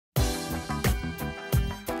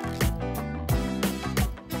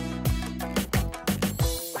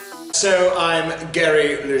So I'm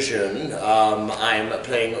Garry Lejeune. I'm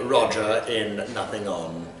playing Roger in Nothing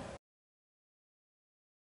On.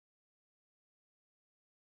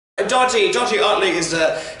 Dotty Otley is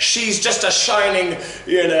she's just a shining,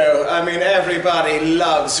 you know, I mean, everybody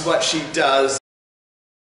loves what she does.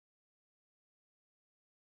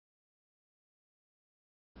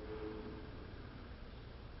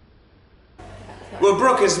 Well,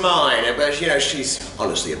 Brooke is mine, but, you know, she's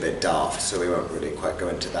honestly a bit daft, so we won't really quite go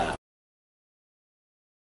into that.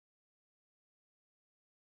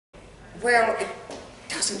 Well, it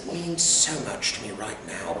doesn't mean so much to me right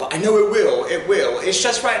now, but I know it will. It's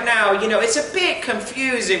just right now, you know, it's a bit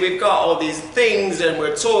confusing. We've got all these things and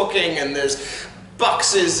we're talking and there's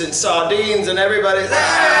boxes and sardines and everybody's,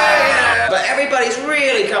 but everybody's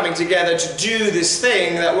really coming together to do this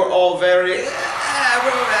thing that we're all very,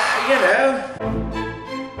 you know.